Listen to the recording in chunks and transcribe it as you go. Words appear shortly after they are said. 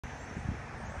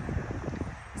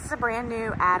is a brand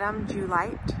new Adam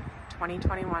Julite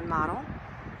 2021 model.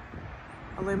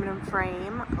 Aluminum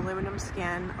frame, aluminum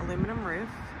skin, aluminum roof,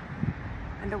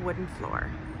 and a wooden floor.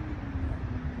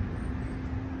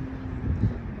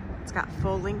 It's got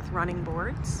full-length running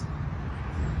boards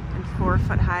and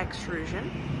 4-foot-high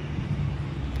extrusion.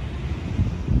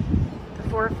 The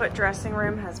 4-foot dressing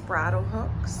room has bridle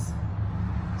hooks,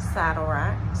 saddle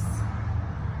racks,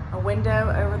 a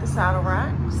window over the saddle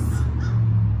racks,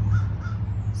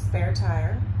 spare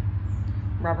tire,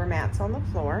 rubber mats on the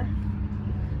floor,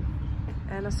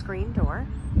 and a screen door.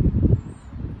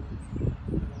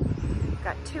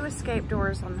 Got 2 escape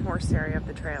doors on the horse area of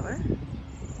the trailer.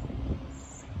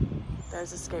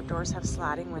 Those escape doors have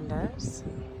sliding windows.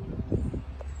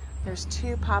 There's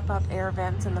 2 pop-up air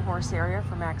vents in the horse area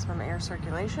for maximum air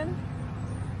circulation.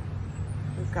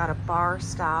 We've got a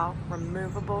bar-style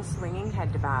removable swinging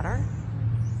head divider,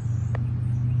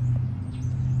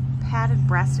 padded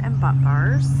breast and butt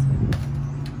bars,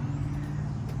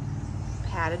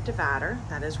 padded divider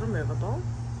that is removable,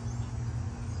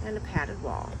 and a padded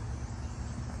wall.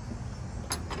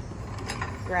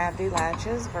 Gravity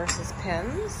latches versus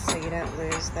pins, so you don't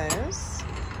lose those.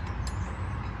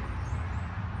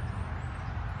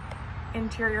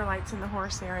 Interior lights in the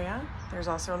horse area. There's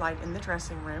also a light in the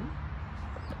dressing room.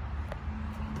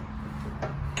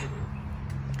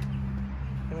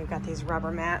 And we've got these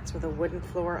rubber mats with a wooden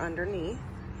floor underneath.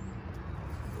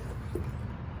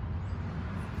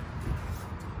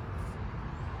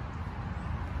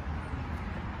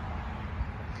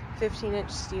 "15-inch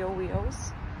steel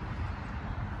wheels,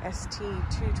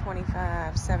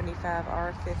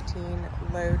 ST225/75R15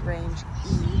 load range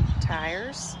E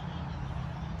tires.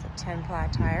 It's a 10-ply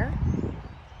tire.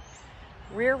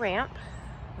 Rear ramp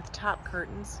with top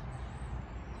curtains.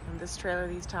 On this trailer,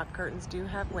 these top curtains do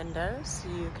have windows, so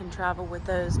you can travel with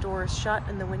those doors shut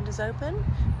and the windows open,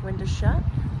 windows shut,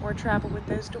 or travel with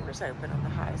those doors open on the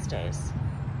highest days.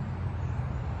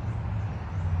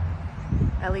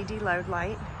 LED load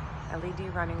light, LED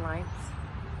running lights.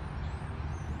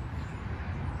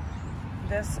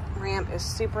 This ramp is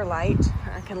super light.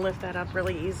 I can lift that up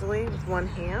really easily with one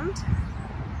hand.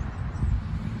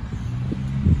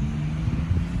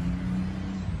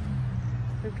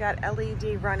 We've got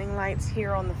LED running lights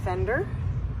here on the fender.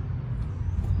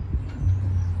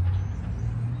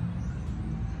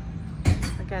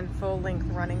 Again, full-length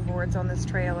running boards on this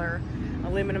trailer.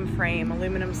 Aluminum frame,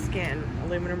 aluminum skin,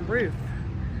 aluminum roof,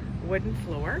 wooden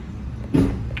floor.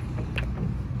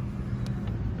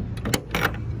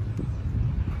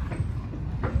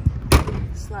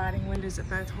 Sliding windows at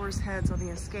both horse heads on the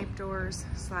escape doors,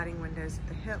 sliding windows at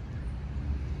the hip.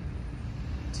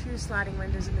 2 sliding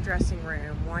windows in the dressing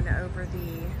room, 1 over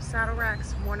the saddle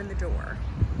racks, 1 in the door.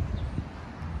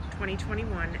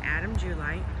 2021 Adam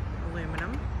Julite,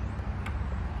 aluminum.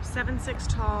 7'6"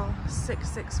 tall,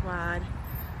 6'6" wide,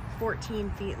 14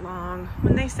 feet long.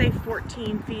 When they say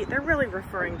 14 feet, they're really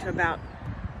referring to about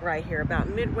right here, about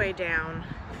midway down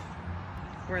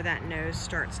where that nose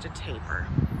starts to taper.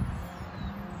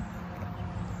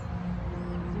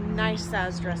 Nice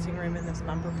sized dressing room in this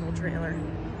bumper pull trailer.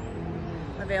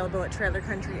 Available at Trailer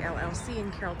Country LLC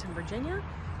in Carrollton, Virginia.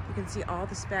 You can see all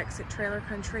the specs at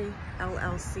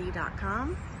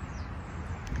trailercountryllc.com.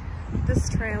 This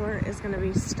trailer is going to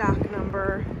be stock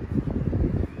number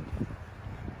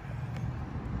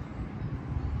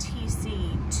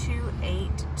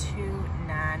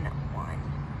TC28291.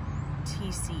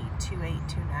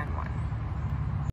 TC28291.